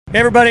Hey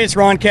everybody, it's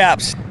Ron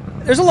Capps.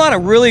 There's a lot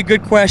of really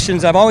good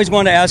questions I've always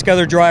wanted to ask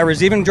other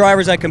drivers, even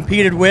drivers I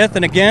competed with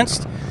and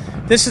against.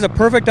 This is a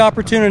perfect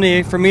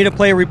opportunity for me to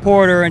play a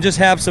reporter and just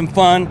have some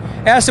fun,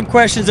 ask some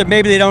questions that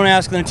maybe they don't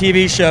ask in the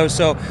TV show.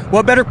 So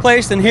what better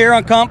place than here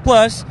on Comp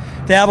Plus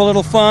to have a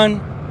little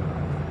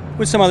fun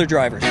with some other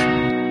drivers.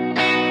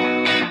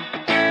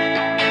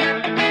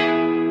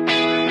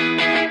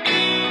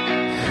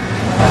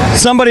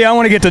 Somebody I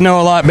want to get to know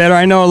a lot better.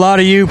 I know a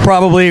lot of you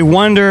probably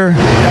wonder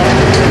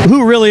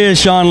who really is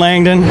Shawn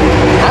Langdon.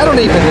 I don't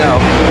even know.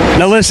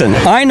 Now listen,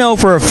 I know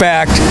for a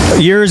fact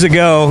years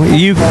ago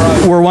you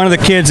were one of the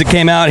kids that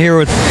came out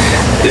here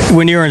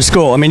when you were in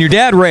school. I mean, your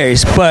dad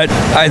raced, but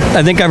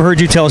I think I've heard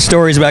you tell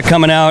stories about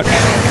coming out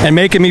and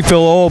making me feel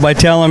old by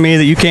telling me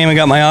that you came and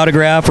got my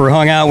autograph or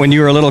hung out when you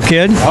were a little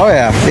kid. Oh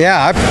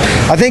yeah.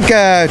 I think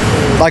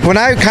like when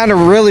I kind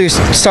of really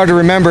started to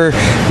remember,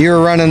 you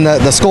were running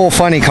the Skull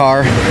Funny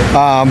car,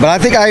 but I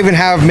think I even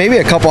have maybe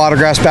a couple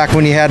autographs back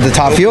when you had the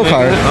Top Fuel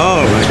car.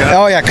 Oh my God.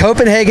 Oh yeah,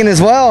 Copenhagen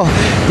as well.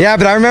 Yeah,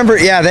 but I remember,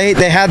 yeah,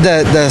 they had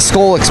the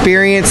Skull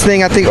Experience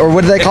thing, I think, or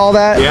what do they call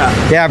that?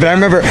 Yeah, but I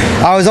remember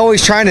I was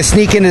always trying to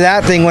sneak into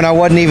that thing when I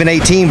wasn't even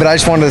 18, but I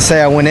just wanted to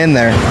say I went in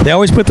there. They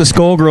always put the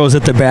Skull Girls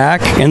at the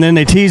back, and then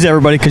they tease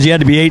everybody because you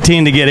had to be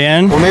 18 to get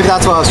in. Well, maybe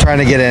that's what I was trying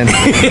to get in.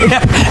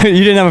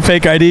 You didn't have a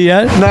fake ID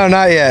yet? No,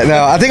 not yet.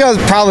 No, I think I was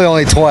probably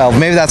only 12.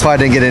 Maybe that's why I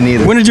didn't get in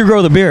either. When did you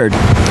grow the beard?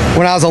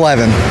 When I was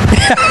 11.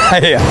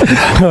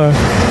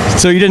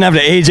 So you didn't have to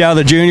age out of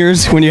the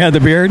juniors when you had the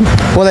beard?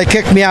 Well, they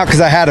kicked me out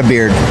because I had a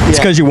beard. It's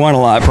because you won a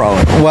lot,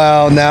 probably.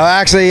 Well, no,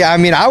 actually, I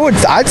mean,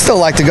 I'd still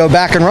like to go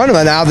back and run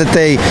them now that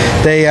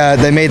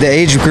they made the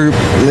age group,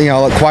 you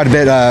know, quite a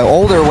bit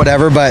older or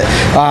whatever. But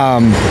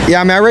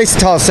yeah, I mean, I raced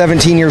until I was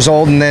 17 years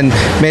old and then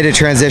made a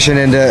transition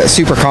into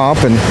Super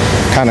Comp and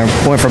kind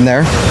of went from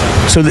there.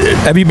 So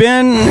have you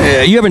been?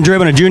 You haven't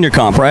driven a junior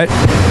comp, right?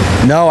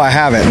 No, I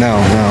haven't. No.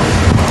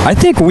 I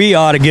think we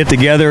ought to get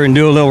together and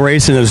do a little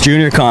race in those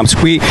junior comps.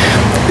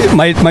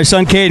 My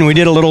son Caden, we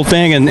did a little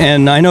thing,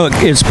 and I know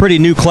it's pretty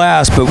new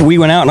class, but we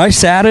went out and I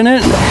sat in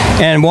it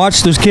and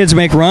watched those kids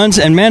make runs,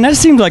 and man, that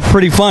seems like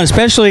pretty fun,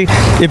 especially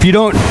if you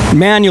don't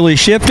manually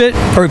shift it,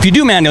 or if you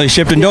do manually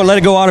shift it and don't let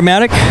it go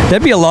automatic.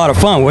 That'd be a lot of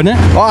fun, wouldn't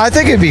it? Well, I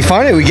think it'd be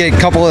fun if we get a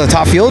couple of the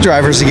Top Fuel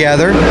drivers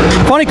together.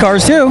 Funny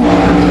cars too.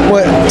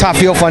 What, Top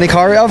Fuel funny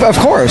car? Of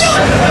course.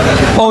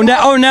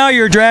 Now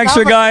you're a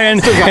dragster guy,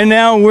 and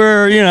now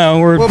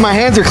we're. Well, my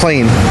hands are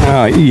clean.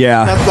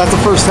 Yeah. That's the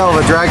first hell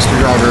of a dragster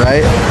driver,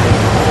 right?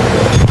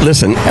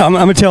 Listen, I'm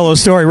going to tell a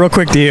story real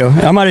quick to you.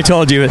 I might have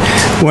told you,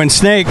 when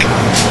Snake,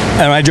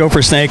 and I drove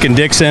for Snake, and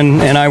Dixon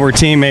and I were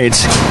teammates,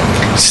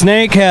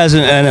 Snake has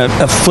an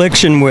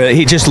affliction with,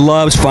 he just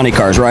loves funny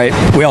cars, right?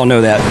 We all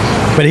know that.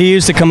 But he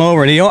used to come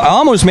over, and he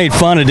almost made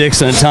fun of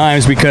Dixon at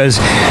times because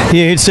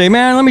he'd say,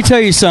 man, let me tell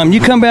you something. You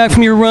come back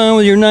from your run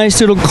with your nice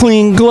little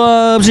clean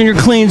gloves and your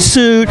clean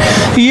suit.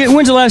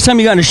 When's the last time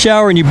you got in a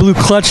shower and you blew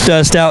clutch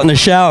dust out in the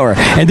shower?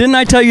 And didn't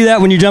I tell you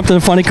that when you jumped in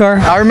a funny car?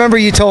 I remember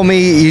you told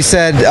me, you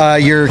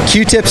said your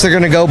Q-tips are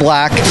going to go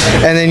black,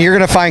 and then you're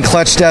going to find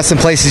clutch dust in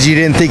places you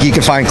didn't think you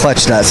could find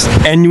clutch dust.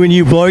 And when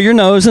you blow your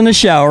nose in the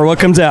shower, what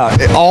comes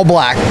out? All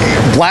black.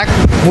 Black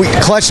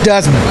clutch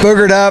dust,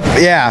 boogered up,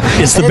 yeah.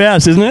 It's the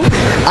best, isn't it?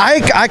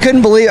 I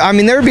couldn't believe, I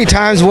mean, there would be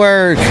times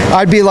where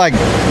I'd be like,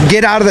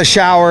 get out of the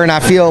shower and I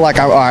feel like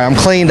I'm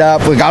cleaned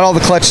up, we got all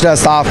the clutch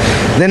dust off.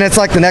 Then it's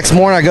like the next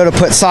morning I go to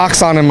put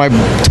socks on and my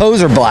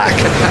toes are black.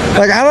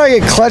 Like, how do I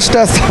get clutch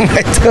dust on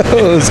my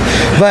toes?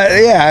 But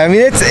yeah, I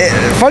mean,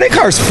 funny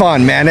car's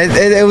fun, man.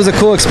 It was a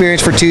cool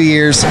experience for 2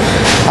 years.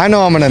 I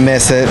know I'm gonna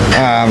miss it.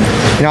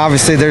 You know,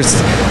 obviously there's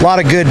a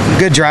lot of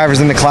good drivers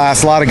in the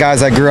class, a lot of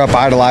guys I grew up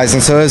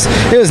idolizing, so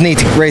it was neat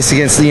to race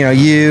against, you know,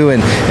 you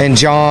and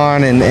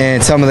John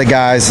and some of the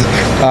guys.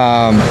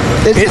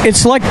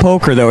 It's like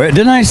poker, though.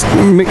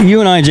 You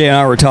and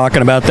I were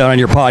talking about that on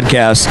your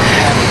podcast.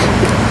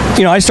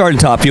 You know, I started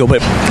Top Fuel,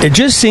 but it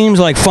just seems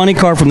like funny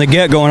car from the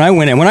get-go. And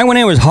when I went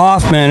in, it was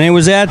Hoffman, and it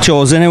was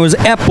Etchells, and it was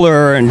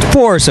Epler, and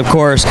Force, of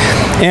course.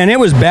 And it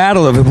was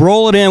battle of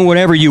roll it in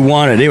whatever you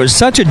wanted. It was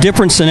such a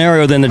different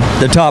scenario than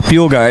the Top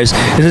Fuel guys.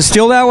 Is it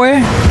still that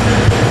way?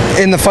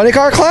 In the funny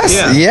car class?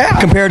 Yeah.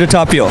 Compared to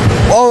Top Fuel?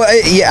 Oh,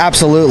 yeah,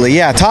 absolutely.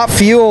 Yeah, Top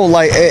Fuel,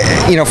 like,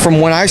 you know,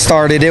 from when I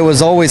started, it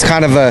was always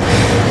kind of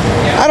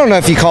I don't know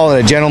if you call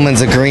it a gentleman's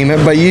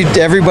agreement, but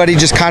everybody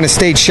just kind of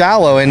stayed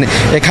shallow, and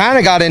it kind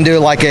of got into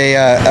like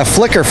a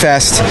flicker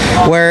fest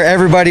where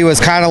everybody was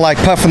kind of like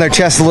puffing their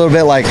chest a little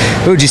bit, like,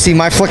 "Ooh, did you see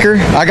my flicker?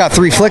 I got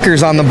 3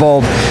 flickers on the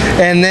bulb."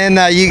 And then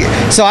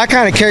so I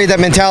kind of carried that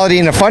mentality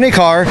in a funny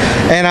car,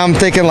 and I'm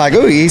thinking like,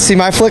 "Ooh, you see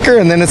my flicker?"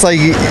 And then it's like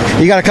you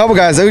got a couple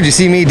guys, "Ooh, did you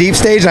see me deep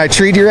stage?" And I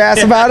treat your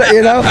ass about it,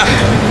 you know.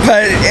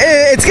 But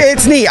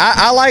it's neat.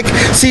 I like,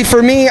 see,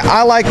 for me,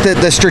 I like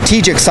the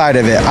strategic side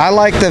of it. I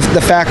like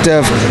the fact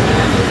of,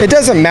 it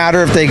doesn't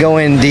matter if they go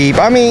in deep.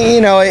 I mean,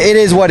 you know, it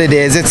is what it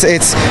is.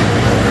 It's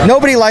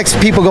nobody likes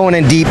people going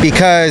in deep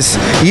because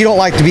you don't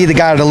like to be the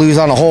guy to lose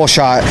on a hole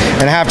shot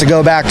and have to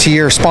go back to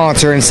your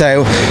sponsor and say,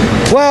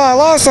 well, I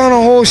lost on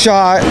a hole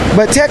shot,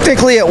 but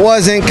technically it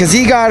wasn't because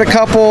he got a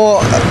couple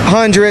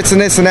hundredths and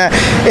this and that.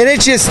 And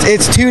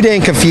it's too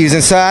dang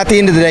confusing. So at the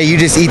end of the day, you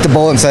just eat the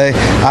bullet and say,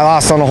 I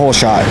lost on a hole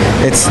shot.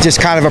 It's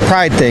just kind of a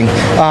pride thing.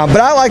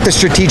 But I like the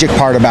strategic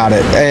part about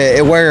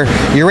it, where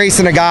you're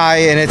racing a guy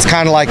and it's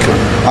kind of like,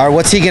 all right,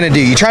 what's he going to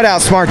do? You try to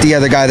outsmart the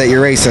other guy that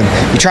you're racing.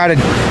 You try to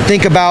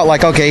think about,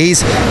 like, okay,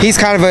 he's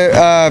kind of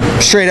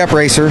a straight up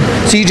racer,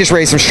 so you just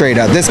race him straight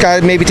up. This guy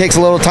maybe takes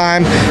a little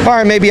time. All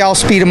right, maybe I'll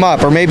speed him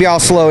up, or maybe I'll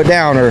slow it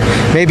down, or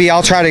maybe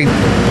I'll try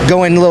to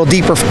go in a little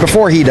deeper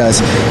before he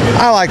does.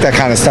 I like that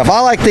kind of stuff.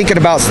 I like thinking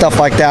about stuff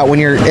like that when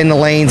you're in the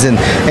lanes and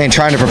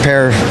trying to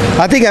prepare.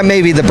 I think that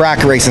may be the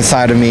bracket racing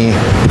side of me.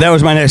 That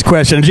was my next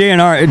question. JR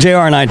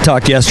and I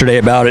talked yesterday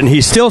about it, and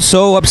he's still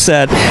so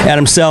upset at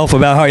himself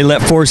about how he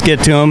let force get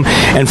to him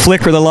and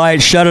flicker the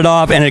light, shut it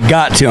off, and it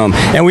got to him.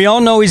 And we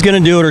all know he's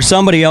going to do it, or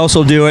somebody else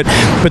will do it,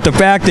 but the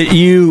fact that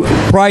you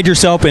pride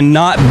yourself in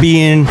not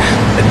being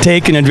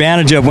taken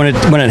advantage of when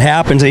it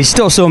happens, and he's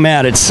still so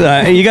mad. It's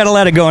you got to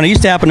let it go. And it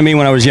used to happen to me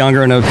when I was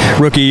younger in the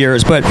rookie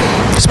years. But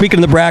speaking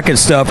of the bracket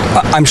stuff,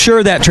 I'm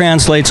sure that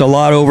translates a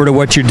lot over to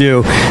what you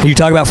do. You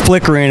talk about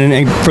flickering,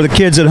 and for the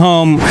kids at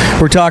home,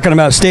 we're talking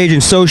about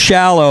staging so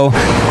shallow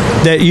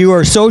that you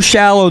are so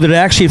shallow that it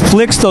actually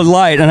flicks the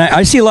light. And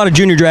I see a lot of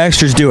junior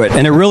dragsters do it,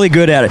 and they're really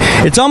good at it.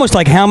 It's almost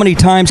like how many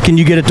times can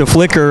you get it to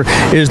flicker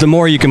is the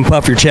more you can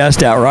puff your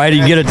chest out, right?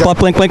 You get it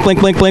blink, blink, blink,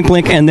 blink, blink,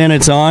 blink, and then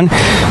it's on.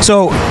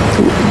 So,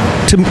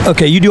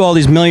 okay, you do all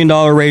these $1 million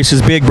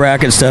races, big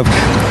bracket stuff.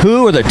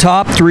 Who are the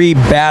top 3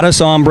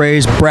 baddest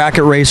hombres,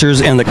 bracket racers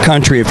in the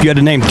country, if you had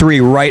to name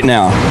 3 right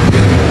now?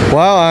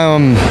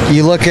 Well,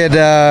 you look at,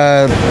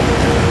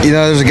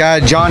 there's a guy,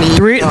 Johnny.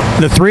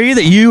 The 3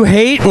 that you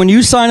hate when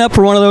you sign up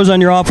for one of those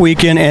on your off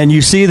weekend and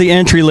you see the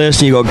entry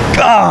list and you go,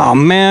 oh,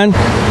 man.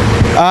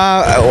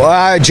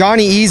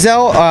 Johnny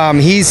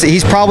Ezel,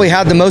 he's probably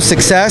had the most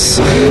success,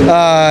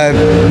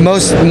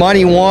 most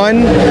money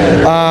won.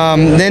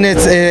 Then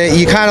it's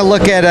you kind of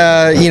look at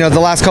the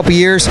last couple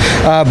years,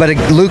 but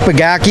Luke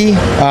Bagacki,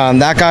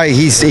 that guy,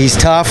 he's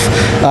tough.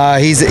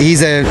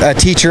 He's a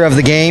teacher of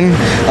the game.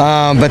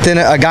 But then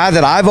a guy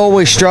that I've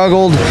always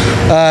struggled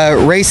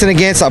racing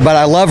against, but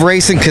I love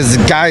racing because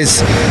the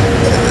guy's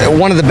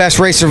one of the best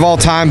racers of all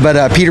time,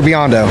 but Peter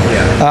Biondo.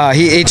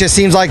 It just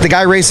seems like the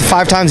guy races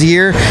 5 times a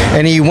year,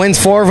 and he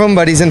wins 4 of them,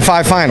 but he's in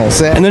 5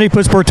 finals. And then he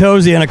puts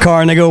Bertozzi in a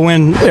car, and they go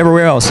win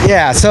everywhere else.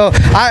 Yeah, so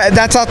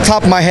that's off the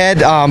top of my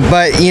head.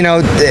 But,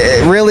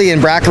 really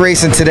in bracket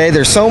racing today,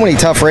 there's so many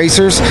tough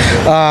racers.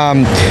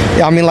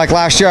 Like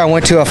last year, I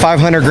went to a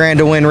 $500,000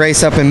 to win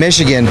race up in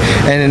Michigan,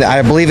 and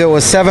I believe it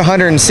was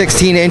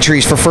 716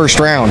 entries for first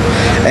round.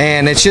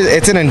 And it's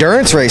an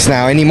endurance race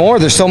now anymore.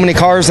 There's so many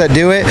cars that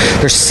do it.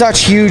 There's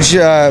such huge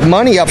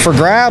money up for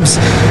grabs.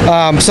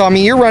 So,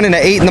 you're running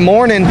at 8 in the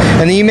morning,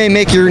 and then you may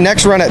make your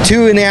next run at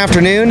 2 in the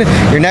afternoon.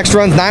 Your next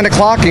run's 9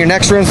 o'clock, and your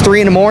next run's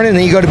 3 in the morning, and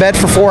then you go to bed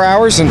for 4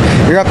 hours, and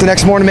you're up the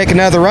next morning to make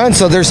another run.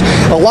 So there's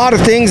a lot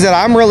of things that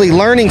I'm really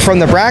learning from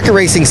the bracket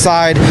racing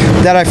side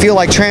that I feel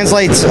like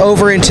translates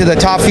over into the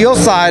top field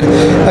side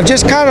of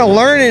just kind of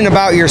learning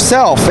about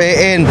yourself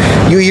and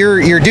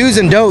your do's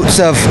and don'ts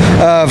of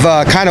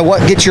kind of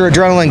what gets your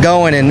adrenaline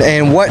going,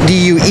 and what do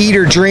you eat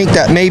or drink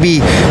that maybe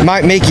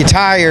might make you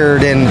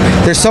tired. And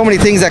there's so many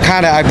things that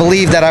kind of, I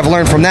believe, that I've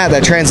learned from that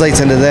translates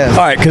into this.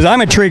 All right, because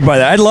I'm intrigued by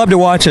that. I'd love to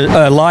watch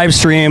a live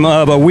stream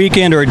of a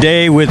weekend or a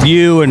day with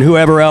you and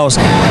whoever else.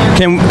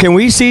 Can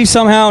we see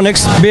somehow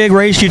next big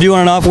race you do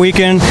on an off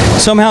weekend,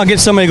 somehow get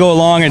somebody to go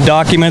along and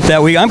document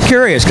that week? I'm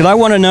curious because I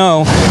want to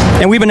know,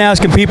 and we've been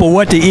asking people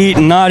what to eat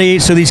and not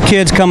eat, so these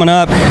kids coming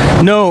up,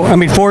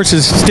 Force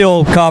is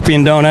still coffee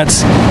and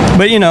donuts,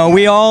 but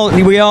we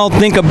all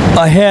think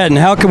ahead and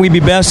how can we be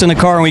best in the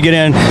car when we get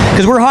in,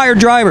 because we're hired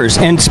drivers.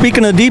 And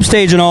speaking of the deep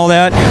stage and all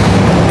that,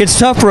 it's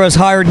tough for us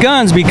hired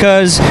guns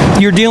because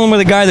you're dealing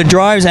with a guy that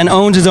drives and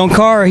owns his own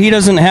car. He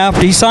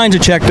signs a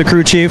check to the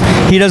crew chief.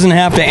 He doesn't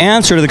have to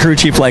answer to the crew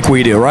chief like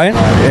we do, right?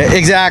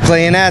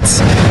 Exactly, and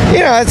that's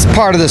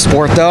part of the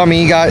sport, though.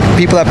 You got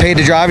people that pay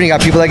to drive, and you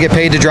got people that get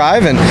paid to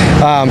drive,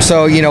 and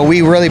so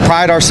we really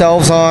pride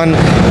ourselves on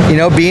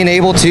being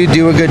able to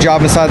do a good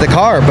job inside the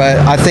car. But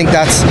I think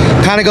that's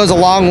kind of goes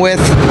along with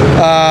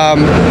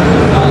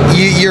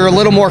you're a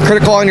little more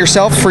critical on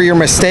yourself for your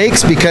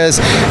mistakes because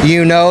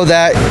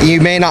that you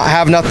may not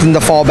have nothing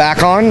to fall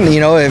back on,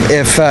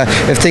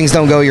 if things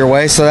don't go your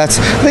way. So I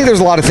think there's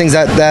a lot of things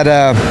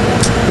that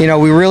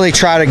we really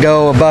try to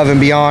go above and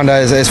beyond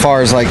as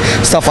far as like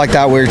stuff like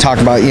that. We were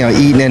talking about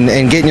eating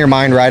and getting your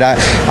mind right.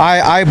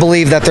 I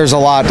believe that there's a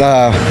lot.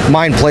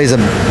 Mind plays a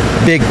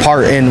big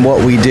part in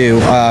what we do,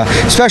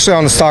 especially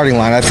on the starting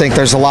line. I think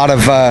there's a lot of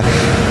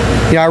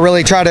I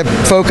really try to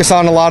focus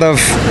on a lot of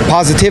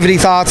positivity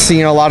thoughts,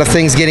 a lot of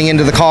things getting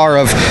into the car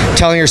of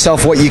telling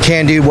yourself what you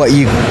can do,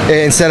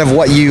 instead of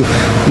what you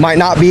might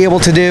not be able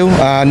to do,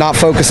 not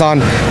focus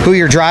on who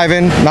you're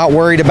driving, not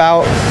worried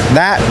about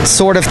that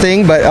sort of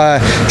thing, but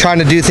trying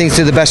to do things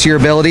to the best of your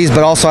abilities.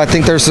 But also I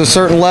think there's a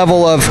certain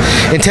level of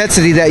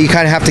intensity that you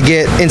kind of have to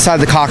get inside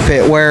the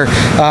cockpit where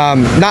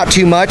not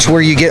too much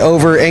where you get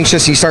over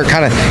anxious and you start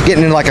kind of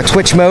getting in like a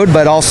twitch mode,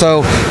 but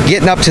also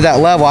getting up to that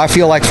level. I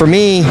feel like for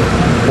me,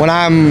 when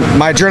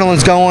my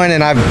adrenaline's going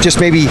and I've just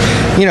maybe,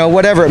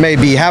 whatever it may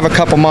be, have a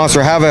couple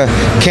Monster, have a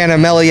can of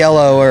Mellow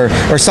Yellow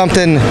or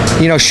something,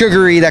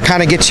 sugary that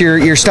kind of gets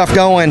your stuff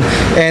going,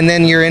 and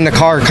then you're in the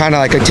car kind of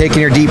like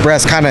taking your deep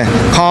breaths, kind of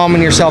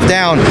calming yourself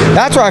down.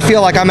 That's where I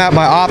feel like I'm at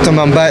my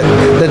optimum. But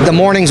the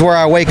mornings where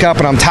I wake up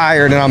and I'm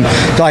tired and I'm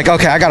like,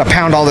 okay, I got to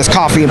pound all this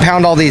coffee and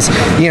pound all these,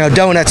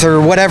 donuts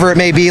or whatever it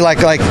may be,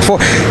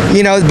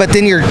 but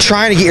then you're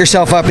trying to get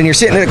yourself up and you're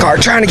sitting in a car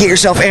trying to get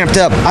yourself amped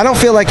up. I don't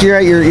feel like you're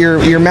at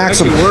your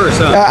maximum. Worse,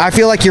 huh? I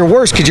feel like you're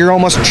worse because you're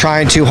almost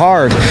trying too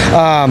hard.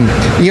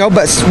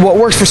 But what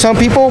works for some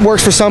people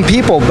works for some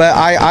people. But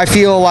I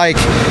feel like,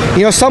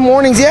 some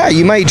mornings, yeah,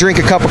 you might drink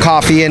a cup of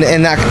coffee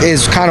and that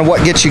is kind of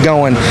what gets you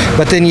going.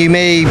 But then you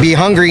may be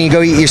hungry and you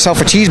go eat yourself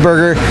a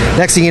cheeseburger.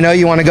 Next thing you know,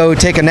 you want to go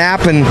take a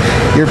nap and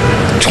you're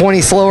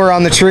 20 slower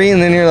on the tree,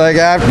 and then you're like,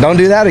 don't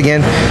do that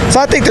again. So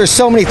I think there's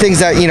so many things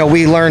that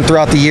we learn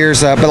throughout the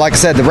years. But like I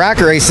said, the rack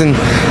racing,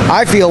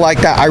 I feel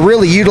like that I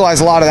really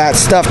utilize a lot of that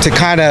stuff to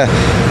kind of,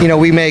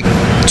 we make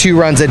 2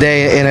 runs a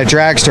day in a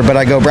dragster, but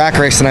I go rack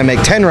racing, I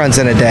make 10 runs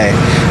in a day.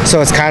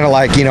 So it's kind of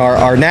like,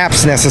 our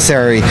nap's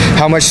necessary.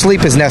 How much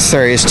sleep is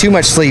necessary? Is too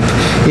much sleep,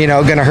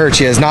 going to hurt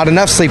you? Is not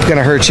enough sleep going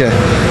to hurt you?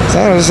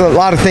 So there's a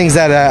lot of things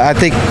that I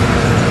think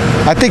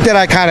that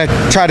I kind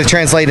of try to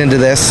translate into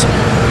this.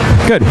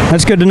 Good.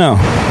 That's good to know.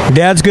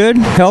 Dad's good?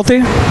 Healthy?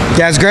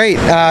 Dad's great.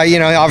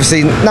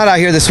 Obviously not out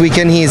here this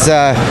weekend. He's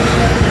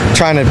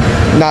trying to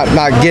not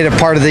get a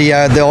part of the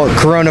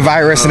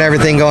coronavirus and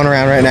everything going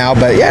around right now.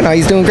 But yeah, no,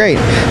 he's doing great.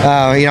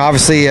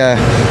 Obviously,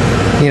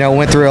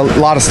 went through a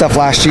lot of stuff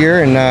last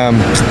year, and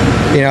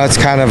it's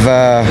kind of.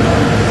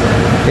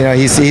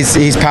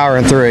 He's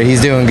powering through it.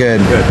 He's doing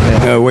good.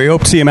 We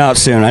hope to see him out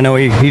soon. I know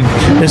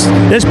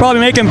this probably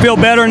make him feel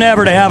better than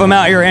ever to have him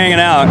out here hanging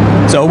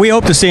out. So we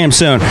hope to see him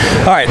soon.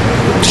 All right,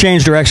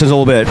 change directions a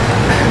little bit.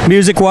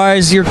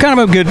 Music-wise, you're kind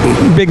of a good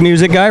big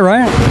music guy,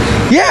 right?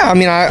 Yeah, I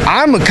mean,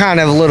 I'm kind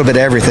of a little bit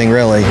of everything,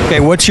 really. Okay,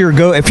 what's your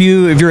go? If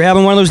you're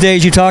having one of those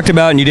days you talked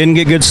about and you didn't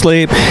get good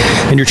sleep,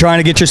 and you're trying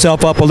to get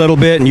yourself up a little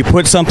bit, and you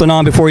put something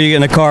on before you get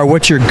in the car,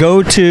 what's your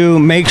go-to?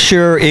 Make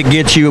sure it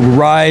gets you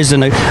rise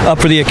and up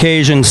for the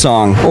occasion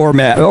song or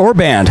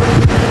band.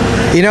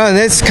 And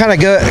this kind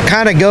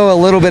of go a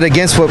little bit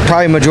against what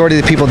probably majority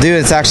of the people do.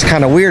 It's actually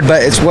kind of weird,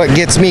 but it's what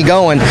gets me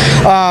going.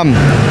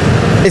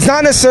 It's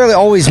not necessarily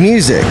always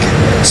music.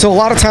 So a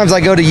lot of times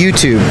I go to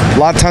YouTube. A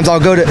lot of times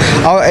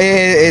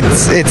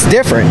it's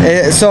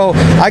different. So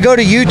I go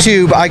to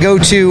YouTube. I go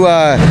to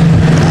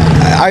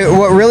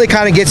what really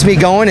kind of gets me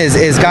going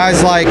is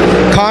guys like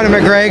Conor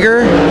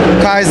McGregor,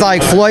 guys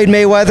like Floyd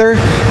Mayweather,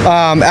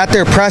 at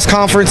their press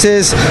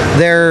conferences,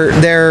 their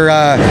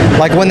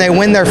like when they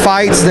win their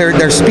fights,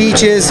 their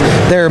speeches,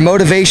 their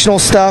motivational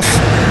stuff,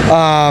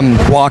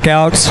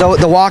 walkouts.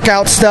 The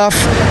walkout stuff.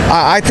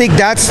 I think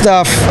that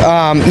stuff.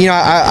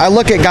 I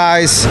look at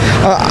guys.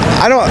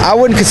 I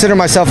wouldn't consider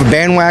myself a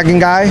bandwagon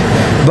guy,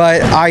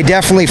 but I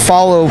definitely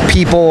follow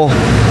people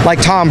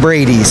like Tom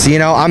Brady's.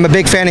 I'm a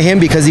big fan of him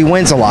because he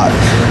wins a lot.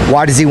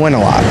 Why does he win a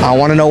lot? I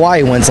want to know why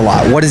he wins a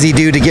lot. What does he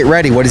do to get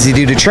ready? What does he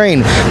do to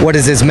train? What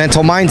is his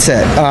mental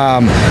mindset?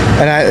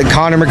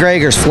 Conor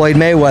McGregor's, Floyd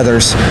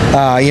Mayweather's.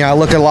 I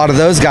look at a lot of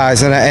those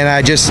guys, and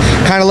I just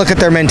kind of look at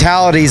their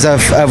mentalities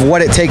of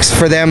what it takes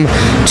for them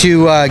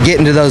to get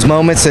into those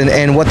moments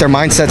and what their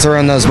mindsets are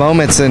in those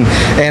moments. And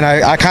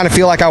I kind of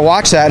feel like I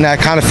watch that, and I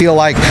kind of feel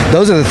like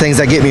those are the things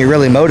that get me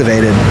really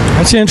motivated.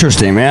 That's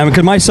interesting, man,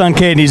 because my son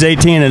Caden, he's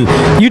 18, and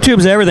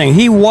YouTube's everything.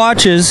 He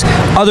watches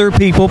other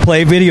people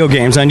play video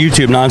games on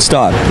YouTube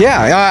nonstop.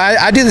 Yeah,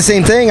 I do the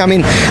same thing. I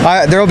mean,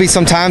 there will be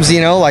some times,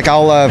 like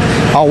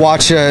I'll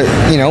watch,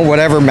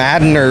 whatever,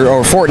 Madden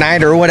or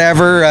Fortnite or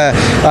whatever.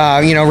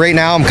 Right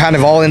now I'm kind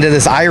of all into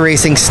this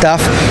iRacing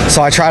stuff,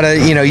 so I try to,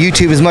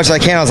 YouTube as much as I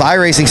can on this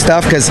iRacing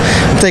stuff because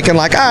I'm thinking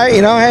like, all right,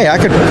 hey, I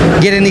could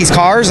get in these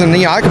cars and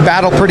I could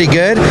battle pretty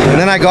good, and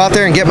then I go out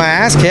there and get my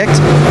ass kicked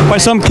by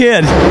some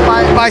kid.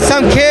 By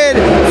some kid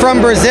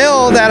from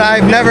Brazil that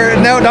I've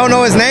don't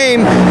know his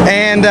name,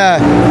 and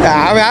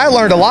I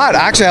learned a lot.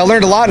 Actually, I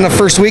learned a lot in the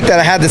first week that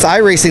I had this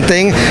iRacing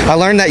thing. I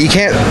learned that you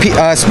can't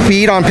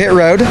speed on pit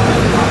road.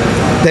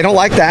 They don't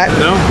like that.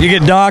 No. You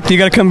get docked, you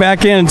got to come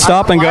back in and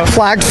stop and go.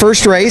 Flagged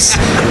first race,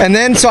 and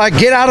then so I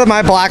get out of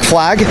my black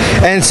flag,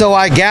 and so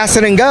I gas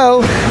it and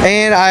go,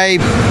 and I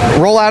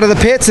roll out of the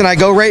pits, and I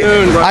go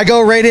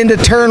right into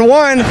turn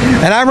 1,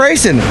 and I'm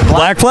racing.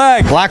 Black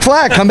flag. Black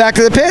flag. Come back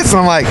to the pits, and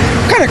I'm like,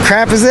 what kind of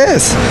crap is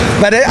this?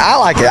 But I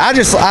like it.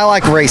 I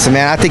like racing,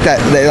 man. I think that,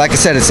 like I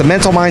said, it's a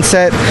mental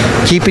mindset,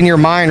 keeping your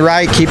mind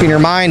right, keeping your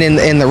mind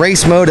in the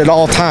race mode at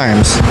all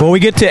times. Well, we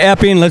get to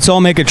Epping, let's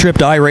all make a trip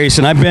to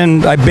iRacing.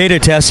 I beta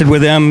tested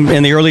with them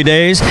in the early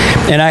days,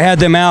 and I had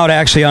them out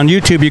actually on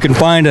YouTube. You can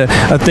find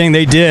a thing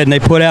they did, and they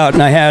put out,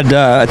 and I had,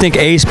 I think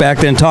Ace back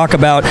then talk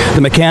about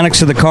the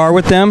mechanics of the car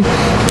with them.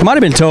 It might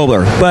have been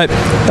Tobler, but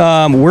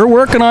we're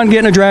working on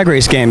getting a drag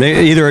race game.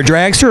 Either a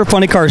dragster or a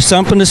funny car,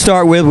 something to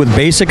start with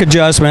basic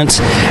adjustments,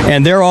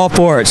 and they're all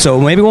for it. So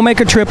maybe we'll make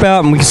a trip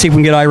out and we can see if we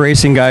can get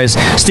iRacing guys.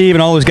 Steve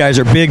and all those guys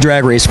are big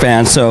drag race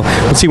fans, so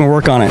let's see if we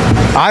work on it.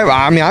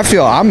 I mean, I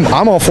feel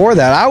I'm all for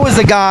that. I was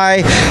the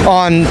guy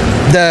on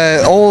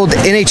the old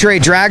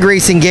NHRA drag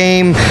racing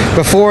game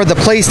before the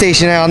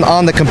PlayStation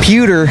on the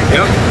computer.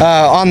 Yep.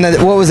 On the,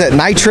 what was it,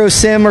 Nitro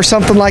Sim or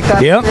something like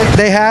that? Yep.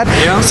 They had.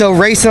 Yep. So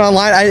racing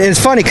online, it's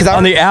funny because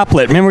on the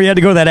applet. Remember, you had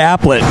to go to that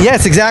applet.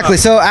 Yes, exactly.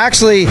 So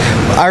actually,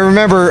 I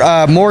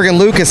remember Morgan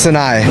Lucas and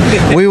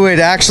I. We would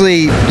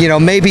actually,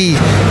 maybe,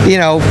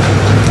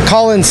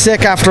 call in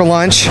sick after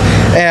lunch.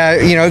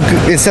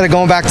 Instead of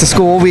going back to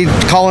school, we'd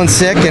call in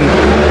sick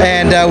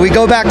and we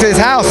go back to his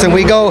house and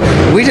we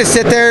just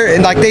sit there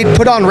and like they'd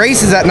put on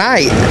races at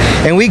night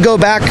and we'd go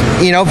back,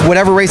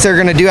 whatever race they're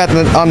going to do at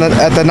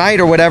the night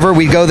or whatever,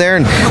 we'd go there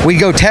and we'd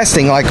go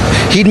testing. Like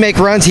he'd make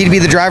runs, he'd be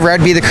the driver,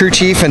 I'd be the crew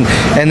chief, and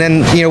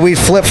then we'd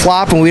flip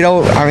flop and we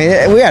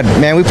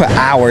put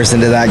hours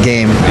into that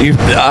game.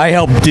 I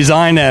helped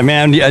design that,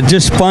 man.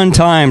 Just fun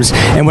times.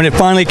 And when it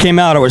finally came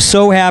out, I was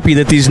so happy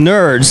that these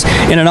nerds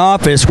in an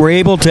office were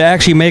able to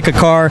actually make a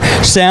car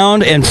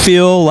sound and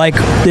feel like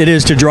it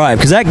is to drive,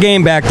 because that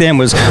game back then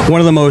was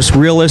one of the most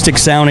realistic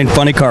sounding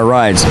funny car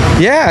rides.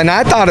 Yeah, and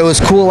I thought it was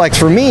cool. Like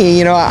for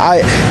me,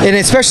 and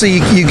especially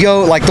you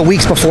go like the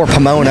weeks before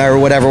Pomona or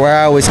whatever, where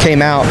I always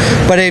came out.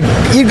 But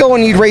you'd go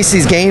and you'd race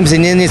these games,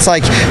 and then it's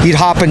like you'd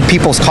hop in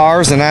people's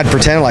cars, and I'd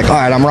pretend like, all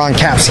right, I'm Ron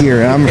Capps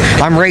here, and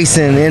I'm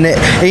racing, and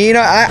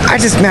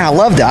I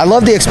loved it. I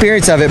love the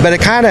experience of it, but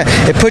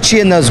it puts you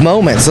in those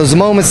moments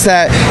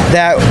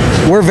that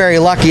we're very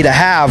lucky to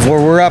have, where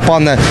we're up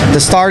on the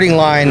starting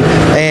line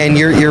and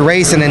you're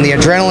racing and the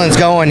adrenaline's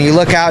going, you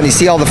look out and you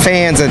see all the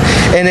fans,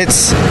 and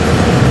it's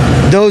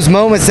those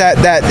moments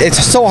that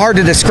it's so hard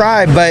to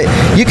describe, but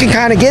you can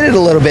kind of get it a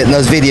little bit in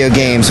those video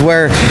games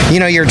where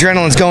your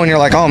adrenaline's going, you're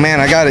like, oh man,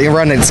 I got to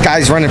run, this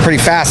guy's running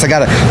pretty fast, I got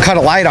to cut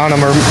a light on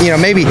him, or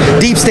maybe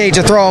deep stage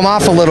to throw him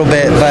off a little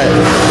bit. But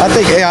I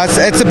think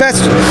it's the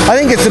best. I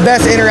think it's the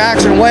best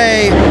interaction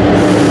way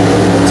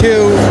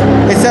to,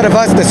 instead of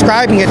us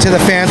describing it to the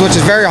fans, which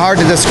is very hard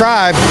to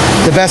describe,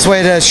 the best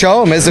way to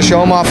show them is to show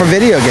them off a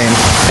video game.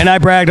 And I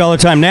bragged all the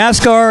time.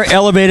 NASCAR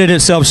elevated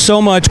itself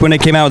so much when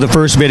it came out with the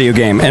first video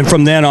game, and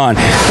from then on.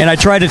 And I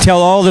tried to tell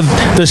all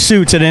the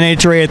suits at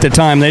NHRA at the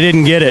time, they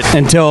didn't get it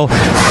until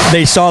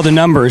they saw the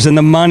numbers and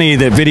the money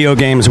that video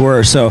games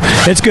were. So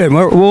it's good.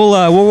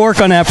 We'll work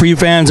on that for you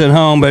fans at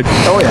home. But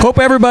hope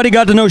everybody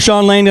got to know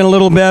Shawn Langdon a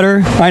little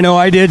better. I know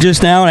I did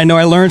just now, and I know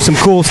I learned some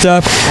cool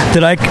stuff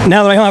that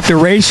now that I don't have to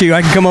race you,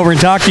 I can come over and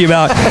talk to you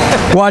about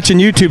watching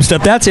YouTube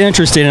stuff. That's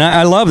interesting, and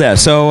I love that.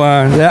 So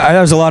that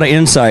was a lot of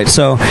insight.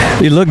 So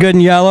you look good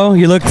in yellow.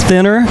 You look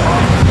thinner.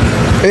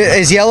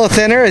 Is yellow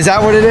thinner? Is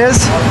that what it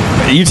is?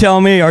 You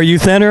tell me. Are you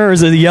thinner, or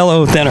is it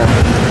yellow thinner?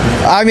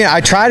 I mean, I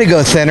try to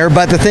go thinner,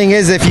 but the thing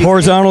is, if you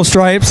horizontal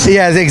stripes.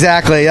 Yeah,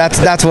 exactly.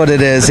 That's what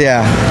it is.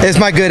 Yeah, it's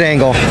my good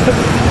angle.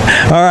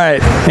 All right.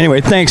 Anyway,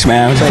 thanks,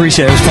 man.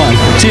 Appreciate it. It was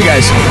fun. See you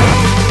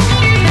guys.